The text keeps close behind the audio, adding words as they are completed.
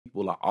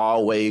people are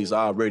always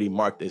already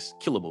marked as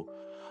killable,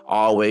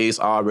 always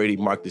already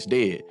marked as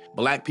dead.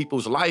 Black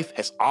people's life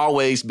has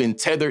always been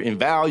tethered in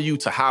value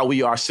to how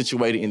we are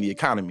situated in the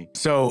economy.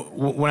 So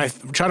when I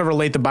try to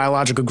relate the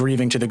biological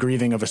grieving to the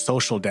grieving of a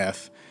social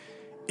death,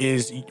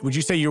 would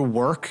you say your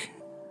work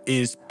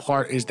is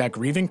that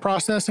grieving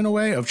process in a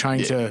way of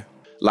trying to...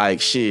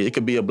 Like, shit, it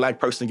could be a black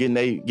person getting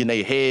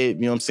their head,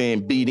 you know what I'm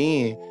saying, beat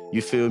in,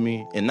 you feel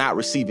me, and not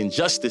receiving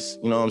justice,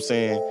 you know what I'm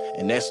saying?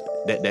 And that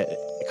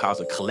it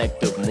causes a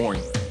collective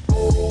mourning.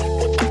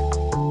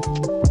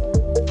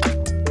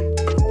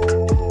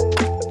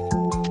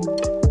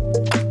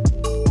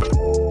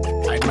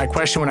 My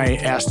question when I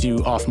asked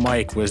you off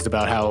mic was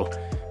about how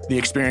the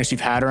experience you've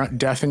had around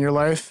death in your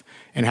life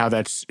and how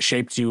that's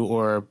shaped you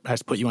or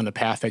has put you on the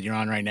path that you're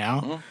on right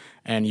now. Mm-hmm.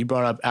 And you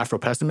brought up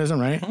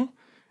Afropessimism, right? Mm-hmm.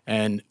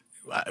 And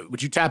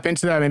would you tap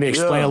into that? Maybe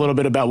explain a little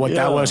bit about what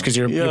that was, because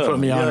you're putting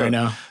me on right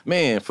now.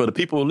 Man, for the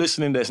people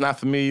listening that's not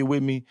familiar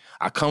with me,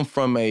 I come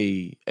from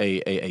a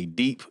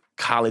deep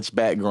college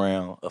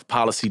background of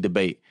policy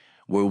debate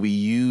where we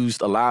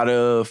used a lot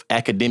of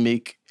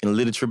academic and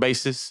literature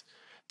basis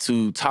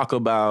to talk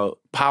about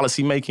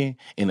policy making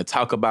and to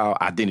talk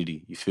about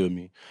identity, you feel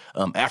me?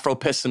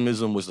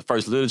 Afropessimism was the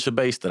first literature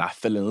base that I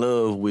fell in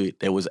love with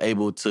that was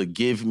able to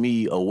give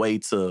me a way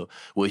to,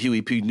 what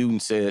Huey P. Newton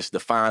says,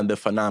 define the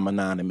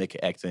phenomenon and make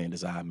it act in a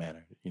desired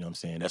manner. You know what I'm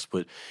saying? That's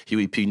what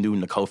Huey P.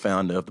 Newton, the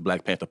co-founder of the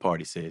Black Panther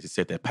Party, says. He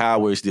said that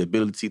power is the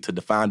ability to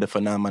define the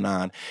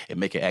phenomenon and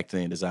make it act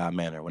in a desired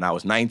manner. When I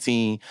was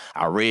 19,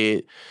 I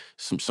read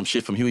some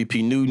shit from Huey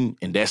P. Newton,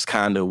 and that's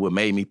kind of what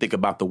made me think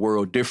about the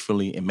world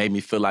differently and made me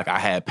feel like I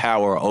had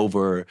power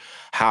over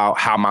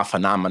how my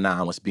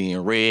phenomenon was being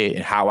read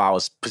and how I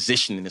was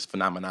positioning this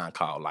phenomenon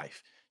called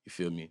life. You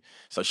feel me?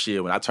 So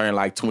shit, when I turned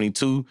like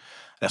 22,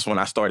 that's when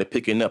I started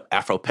picking up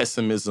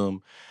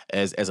Afropessimism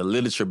as a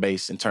literature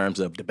base in terms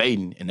of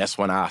debating. And that's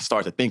when I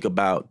started to think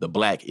about the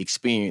Black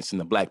experience and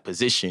the Black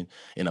position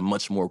in a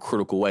much more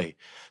critical way.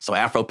 So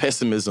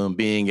Afropessimism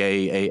being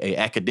a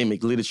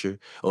academic literature,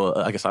 or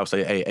I guess I would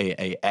say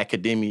a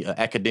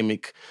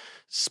academic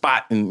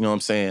spot, you know what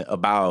I'm saying,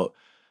 about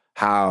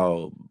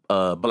how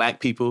Black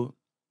people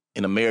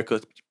in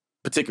America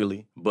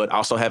particularly, but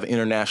also have an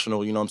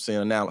international, you know what I'm saying,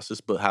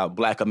 analysis, but how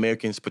Black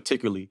Americans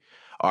particularly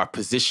are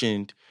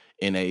positioned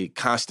in a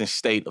constant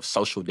state of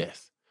social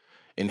death,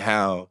 and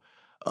how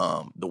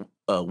the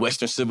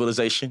Western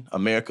civilization,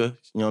 America,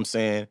 you know what I'm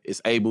saying,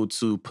 is able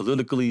to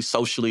politically,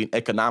 socially, and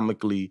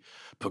economically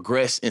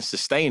progress and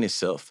sustain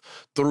itself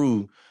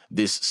through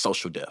this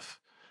social death.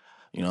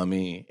 You know what I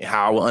mean? And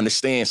how I will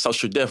understand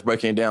social death,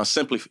 breaking it down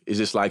simply, is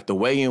just like the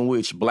way in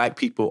which Black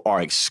people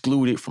are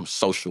excluded from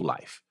social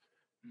life,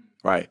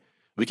 right?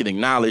 We can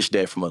acknowledge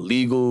that from a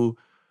legal,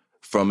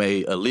 from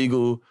a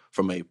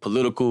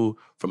political,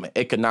 from an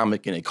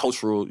economic, and a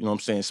cultural, you know what I'm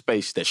saying,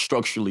 space, that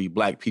structurally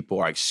Black people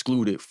are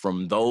excluded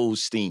from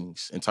those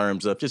things in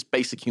terms of just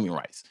basic human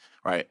rights,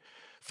 right?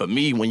 For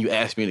me, when you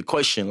ask me the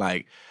question,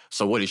 like,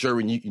 so what is your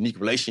unique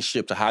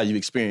relationship to how you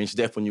experienced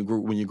death when you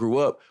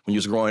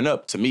was growing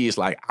up? To me, it's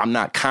like, I'm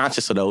not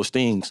conscious of those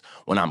things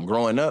when I'm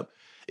growing up.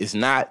 It's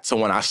not so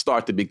when I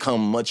start to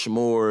become much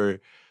more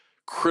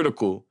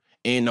critical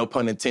and, no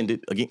pun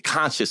intended, again,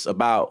 conscious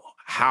about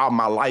how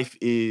my life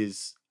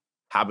is,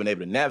 how I've been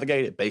able to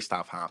navigate it based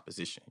off how I'm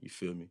positioned, you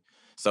feel me?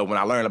 So when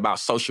I learned about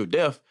social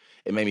death,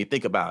 it made me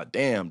think about,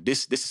 damn,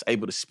 this is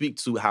able to speak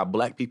to how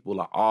Black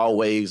people are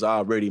always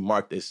already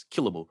marked as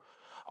killable,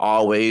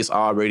 always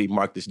already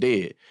marked as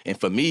dead. And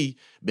for me,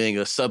 being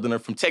a Southerner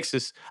from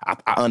Texas, I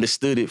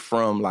understood it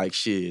from, like,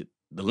 shit,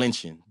 the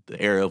lynching,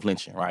 the era of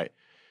lynching, right?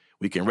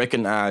 We can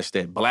recognize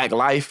that Black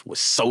life was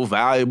so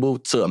valuable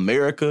to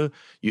America,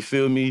 you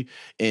feel me,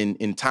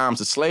 in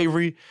times of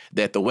slavery,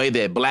 that the way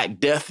that Black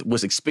death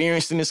was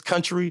experienced in this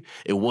country,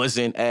 it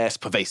wasn't as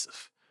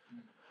pervasive.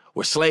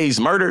 Were slaves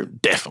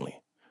murdered? Definitely.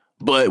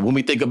 But when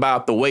we think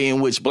about the way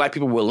in which Black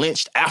people were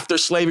lynched after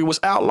slavery was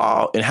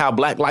outlawed and how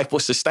Black life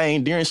was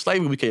sustained during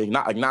slavery, we can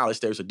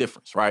acknowledge there's a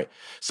difference, right?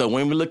 So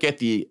when we look at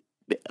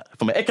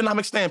from an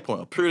economic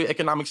standpoint, a purely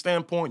economic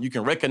standpoint, you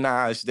can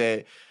recognize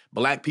that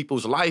Black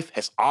people's life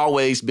has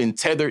always been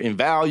tethered in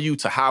value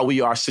to how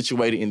we are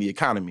situated in the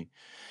economy.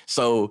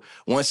 So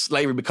once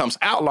slavery becomes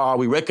outlawed,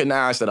 we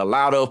recognize that a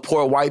lot of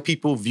poor white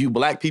people view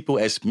Black people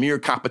as mere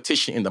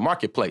competition in the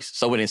marketplace.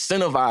 So it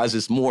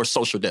incentivizes more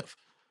social death,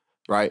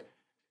 right?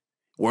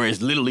 Where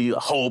it's literally a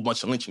whole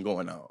bunch of lynching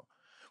going on.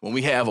 When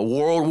we have a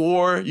world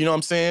war, you know what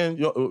I'm saying?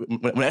 You know,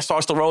 when that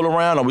starts to roll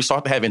around, or we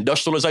start to have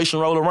industrialization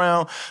roll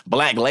around,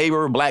 Black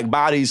labor, Black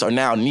bodies are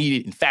now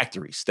needed in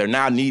factories. They're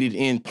now needed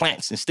in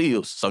plants and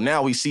steels. So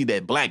now we see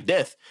that Black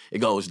death, it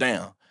goes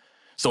down.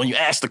 So when you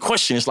ask the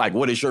question, it's like,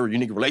 what is your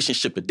unique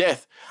relationship to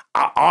death?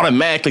 I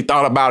automatically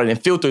thought about it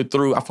and filtered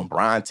through. I'm from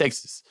Bryan,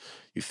 Texas.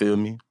 You feel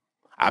me?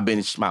 I've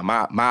been,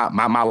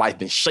 my life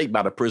been shaped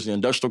by the prison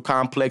industrial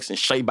complex and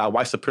shaped by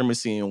white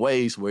supremacy in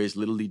ways where it's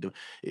literally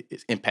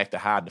it's impacted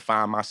how I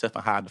define myself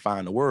and how I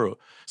define the world.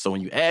 So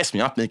when you ask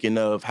me, I'm thinking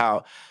of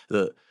how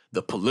the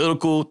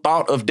political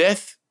thought of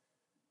death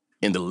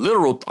and the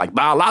literal, like,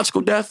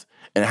 biological death,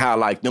 and how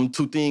like them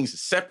two things are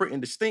separate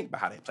and distinct, but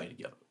how they play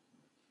together.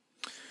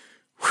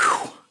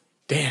 Whew.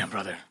 Damn,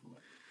 brother.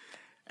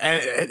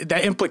 And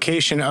that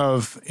implication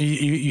of,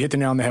 you hit the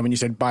nail on the head when you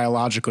said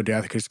biological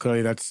death, because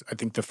clearly that's, I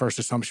think, the first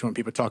assumption when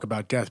people talk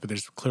about death, but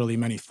there's clearly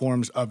many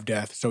forms of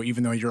death. So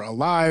even though you're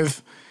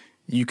alive,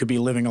 you could be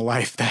living a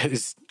life that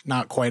is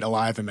not quite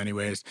alive in many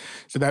ways.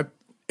 So that,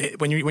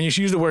 when you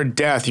use the word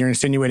death, you're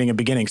insinuating a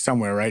beginning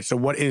somewhere, right? So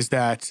what is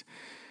that?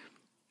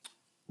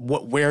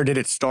 Where did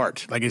it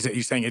start? Like, is it,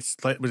 you saying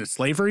was it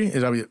slavery?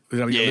 Is that what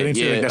you're alluding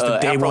to? Like that's the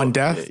day one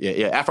death?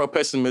 Yeah.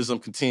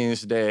 Afropessimism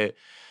contends that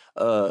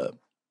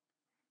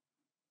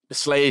the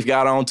slave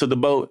got onto the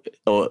boat,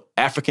 or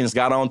Africans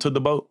got onto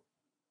the boat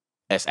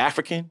as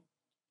African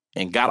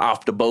and got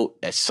off the boat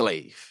as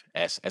slave,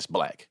 as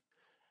Black.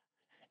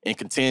 And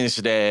contends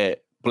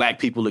that Black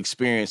people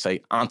experience a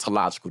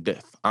ontological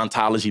death.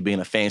 Ontology being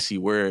a fancy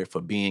word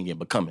for being and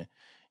becoming.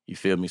 You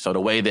feel me? So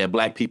the way that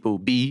Black people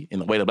be and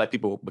the way that Black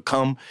people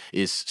become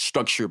is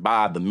structured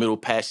by the Middle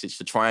Passage,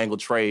 the triangle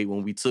trade,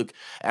 when we took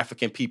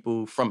African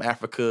people from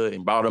Africa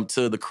and brought them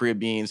to the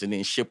Caribbeans and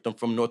then shipped them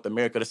from North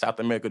America to South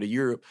America to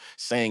Europe,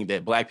 saying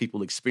that Black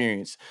people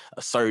experience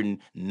a certain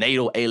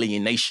natal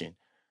alienation.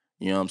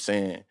 You know what I'm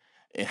saying?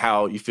 And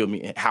how, you feel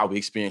me, and how we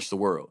experience the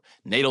world.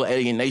 Natal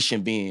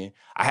alienation being,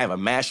 I have a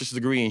master's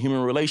degree in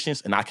human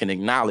relations, and I can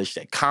acknowledge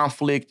that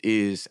conflict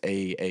is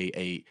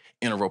a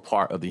integral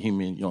part of the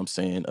human, you know what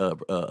I'm saying,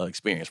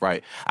 experience,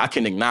 right? I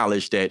can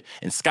acknowledge that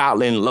in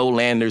Scotland,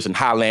 lowlanders and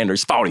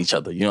highlanders fought each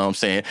other, you know what I'm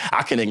saying?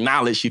 I can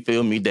acknowledge, you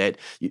feel me, that,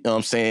 you know what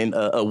I'm saying,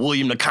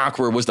 William the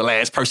Conqueror was the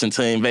last person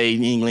to invade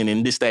England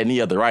and this, that, and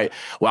the other, right?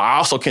 What I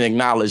also can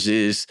acknowledge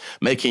is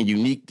making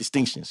unique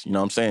distinctions, you know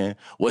what I'm saying?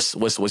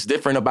 What's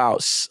different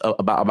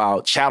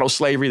about chattel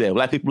slavery that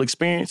Black people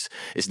experience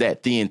is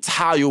that the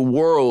entire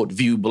world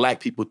view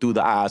Black people through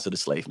the eyes of the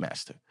slave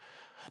master.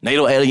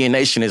 Natal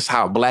alienation is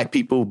how Black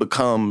people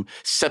become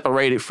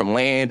separated from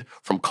land,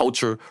 from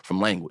culture,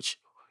 from language.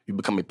 You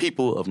become a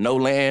people of no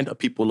land, a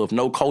people of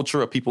no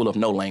culture, a people of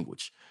no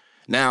language.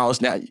 Now,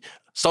 it's not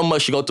so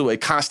much you go through a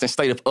constant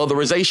state of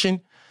otherization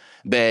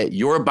that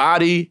your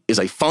body is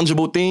a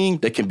fungible thing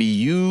that can be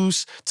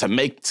used to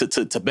make,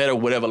 to better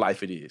whatever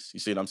life it is. You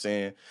see what I'm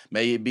saying?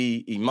 May it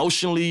be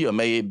emotionally or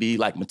may it be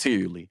like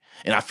materially.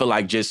 And I feel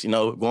like just, you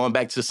know, going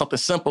back to something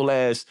simple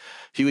as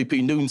Huey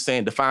P. Newton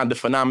saying, define the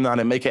phenomenon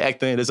and make it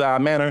act in a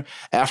desired manner.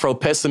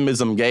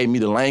 Afropessimism gave me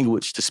the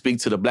language to speak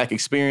to the Black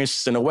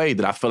experience in a way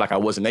that I feel like I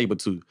wasn't able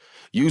to.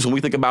 Usually when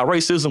we think about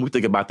racism, we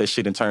think about that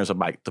shit in terms of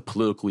like the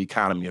political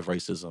economy of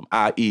racism,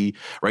 i.e.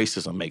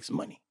 racism makes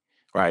money,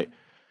 right?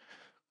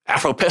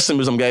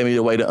 Afropessimism gave me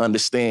a way to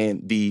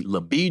understand the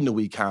libido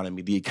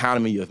economy, the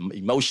economy of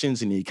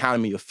emotions and the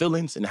economy of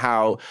feelings, and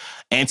how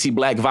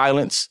anti-Black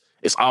violence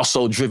is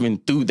also driven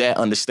through that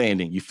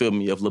understanding, you feel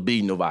me, of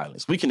libido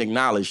violence. We can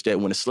acknowledge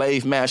that when a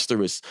slave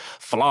master is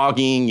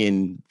flogging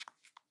and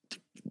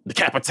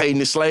decapitating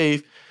the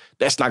slave,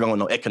 that's not going to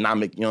no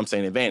economic, you know what I'm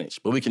saying,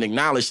 advantage. But we can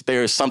acknowledge that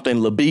there is something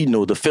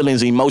libido, the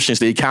feelings, emotions,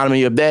 the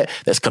economy of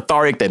that's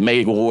cathartic, that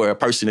made where a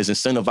person is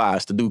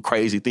incentivized to do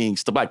crazy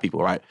things to Black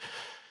people, right?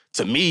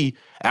 To me,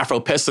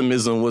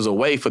 Afropessimism was a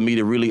way for me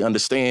to really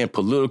understand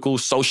political,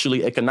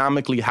 socially,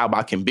 economically, how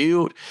I can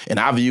build. And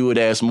I view it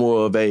as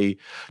more of a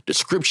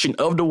description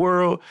of the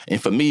world.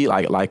 And for me,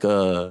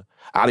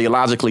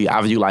 ideologically,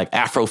 I view like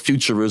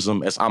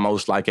Afrofuturism as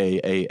almost like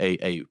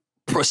a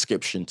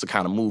prescription to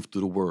kind of move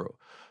through the world.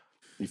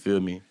 You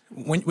feel me?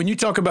 When you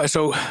talk about,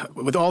 so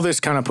with all this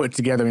kind of put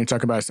together, when you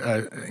talk about,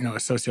 a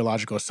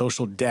sociological,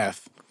 social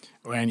death,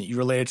 and you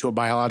relate it to a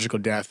biological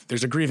death,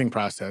 there's a grieving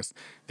process.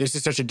 This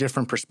is such a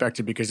different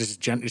perspective because this is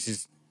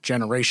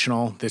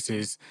generational. This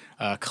is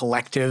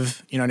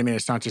collective. You know what I mean?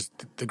 It's not just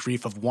the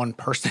grief of one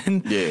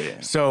person.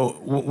 Yeah. So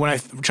when I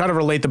try to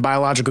relate the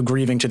biological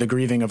grieving to the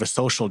grieving of a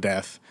social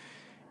death,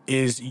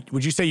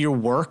 would you say your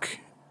work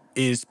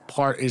is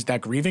that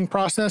grieving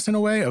process in a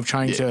way of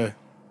trying to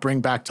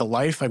bring back to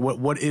life? Like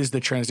what is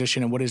the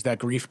transition and what is that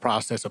grief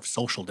process of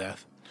social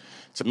death?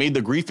 To me,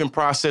 the grieving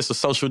process of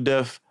social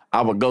death,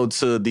 I would go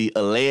to the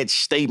alleged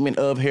statement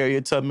of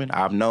Harriet Tubman.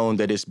 I've known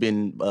that it's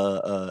been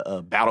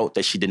battled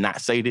that she did not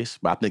say this,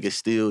 but I think it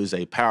still is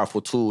a powerful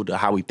tool to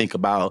how we think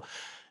about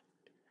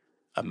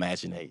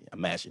imagining.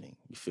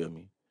 You feel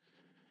me?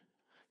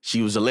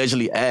 She was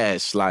allegedly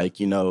asked, like,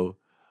 you know,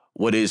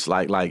 what is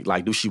like,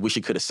 do she wish she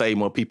could have saved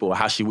more people, or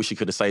how she wish she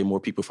could have saved more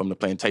people from the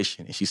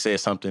plantation? And she said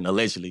something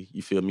allegedly,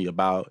 you feel me,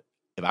 about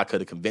if I could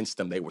have convinced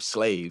them they were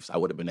slaves, I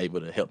would have been able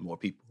to help more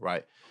people,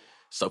 right?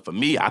 So for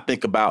me, I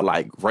think about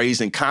like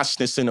raising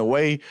consciousness in a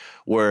way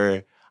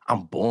where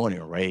I'm born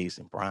and raised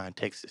in Bryan,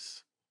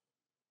 Texas.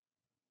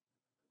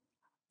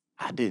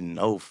 I didn't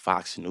know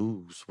Fox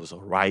News was a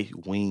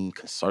right-wing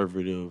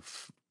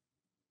conservative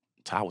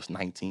until I was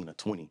 19 or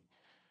 20.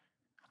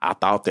 I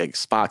thought that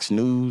Fox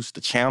News,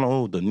 the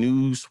channel, the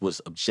news was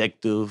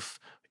objective,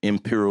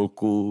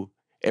 empirical,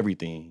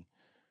 everything,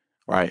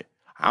 right?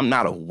 I'm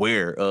not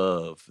aware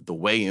of the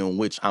way in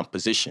which I'm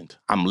positioned.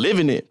 I'm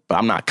living it, but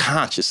I'm not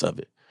conscious of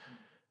it.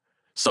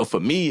 So for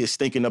me, it's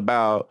thinking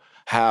about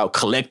how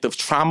collective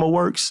trauma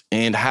works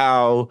and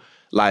how,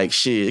 like,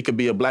 shit, it could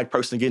be a black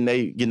person getting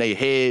their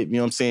head, you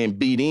know what I'm saying,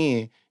 beat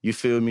in, you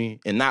feel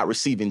me, and not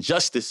receiving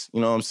justice,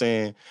 you know what I'm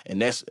saying?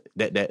 And that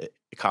it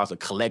causes a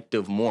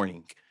collective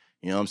mourning,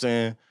 you know what I'm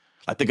saying?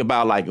 I think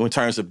about, like, in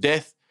terms of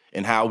death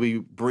and how we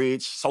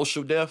bridge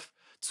social death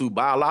to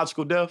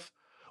biological death.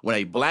 When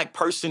a black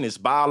person is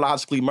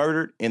biologically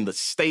murdered and the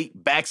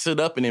state backs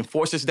it up and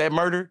enforces that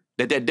murder,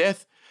 that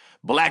death,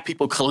 black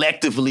people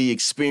collectively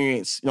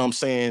experience, you know what I'm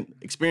saying,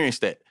 experience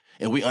that.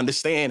 And we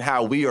understand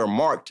how we are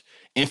marked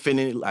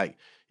infinitely, like,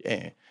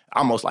 yeah,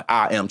 almost like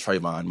I am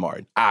Trayvon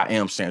Martin. I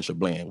am Sandra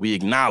Bland. We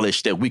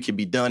acknowledge that we can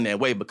be done that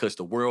way because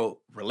the world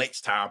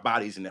relates to our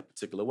bodies in that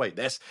particular way.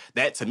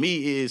 That to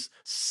me is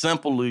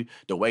simply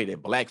the way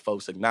that black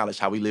folks acknowledge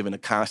how we live in a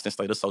constant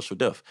state of social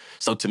death.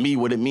 So to me,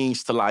 what it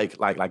means to like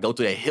go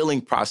through that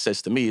healing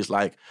process to me is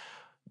like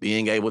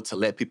being able to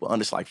let people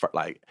understand,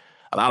 like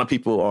a lot of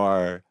people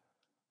are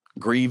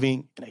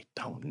grieving and they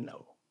don't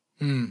know.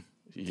 Mm.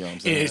 You know what I'm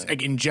saying? Is,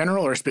 like, in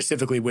general or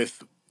specifically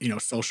with, you know,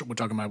 social? We're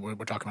talking about.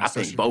 I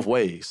think both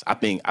ways. I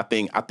think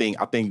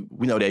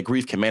we know that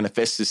grief can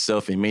manifest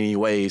itself in many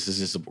ways. It's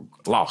just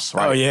a loss,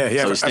 right? Oh yeah.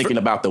 So it's thinking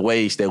about the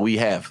ways that we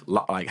have,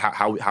 like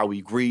how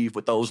we grieve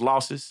with those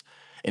losses,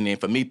 and then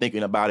for me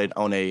thinking about it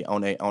on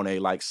a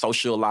like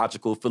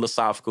sociological,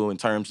 philosophical in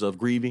terms of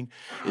grieving,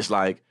 it's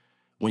like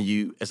when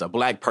you, as a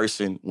black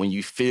person, when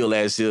you feel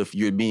as if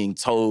you're being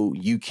told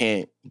you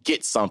can't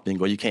get something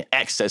or you can't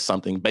access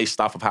something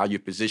based off of how you're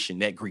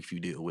positioned, that grief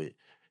you deal with.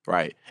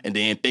 Right. And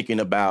then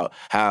thinking about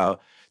how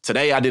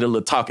today I did a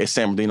little talk at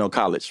San Bernardino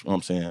College, you know what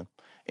I'm saying?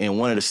 And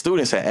one of the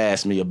students had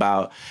asked me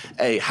about,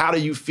 hey, how do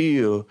you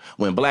feel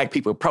when black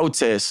people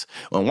protest,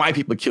 when white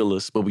people kill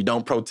us, but we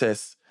don't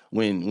protest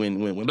when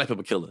black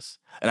people kill us?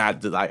 And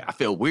I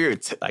felt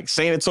weird like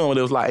saying it to him, and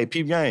it was like, hey,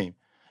 peep game,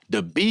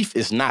 the beef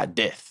is not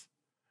death.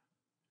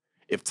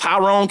 If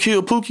Tyrone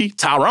killed Pookie,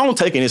 Tyrone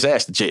taking his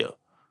ass to jail.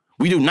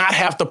 We do not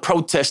have to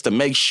protest to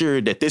make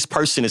sure that this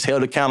person is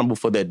held accountable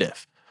for their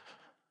death.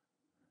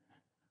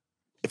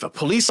 If a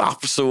police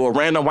officer or a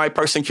random white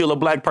person kill a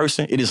black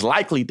person, it is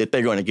likely that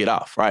they're going to get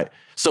off, right?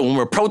 So when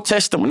we're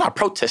protesting, we're not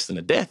protesting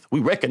the death. We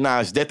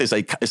recognize death is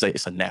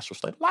it's a natural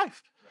state of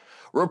life.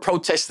 We're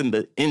protesting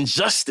the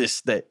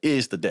injustice that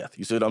is the death.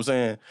 You see what I'm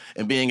saying?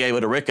 And being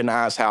able to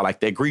recognize how,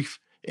 like, that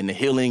grief and the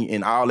healing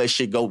and all that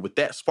shit go with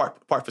that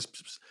part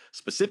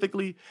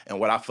specifically,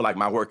 and what I feel like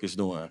my work is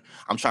doing.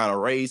 I'm trying to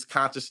raise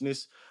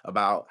consciousness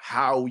about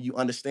how you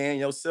understand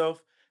yourself,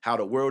 how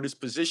the world is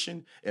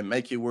positioned, and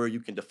make it where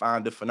you can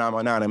define the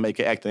phenomenon and make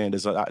it act in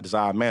a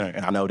desired manner.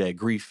 And I know that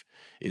grief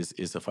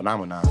is a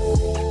phenomenon.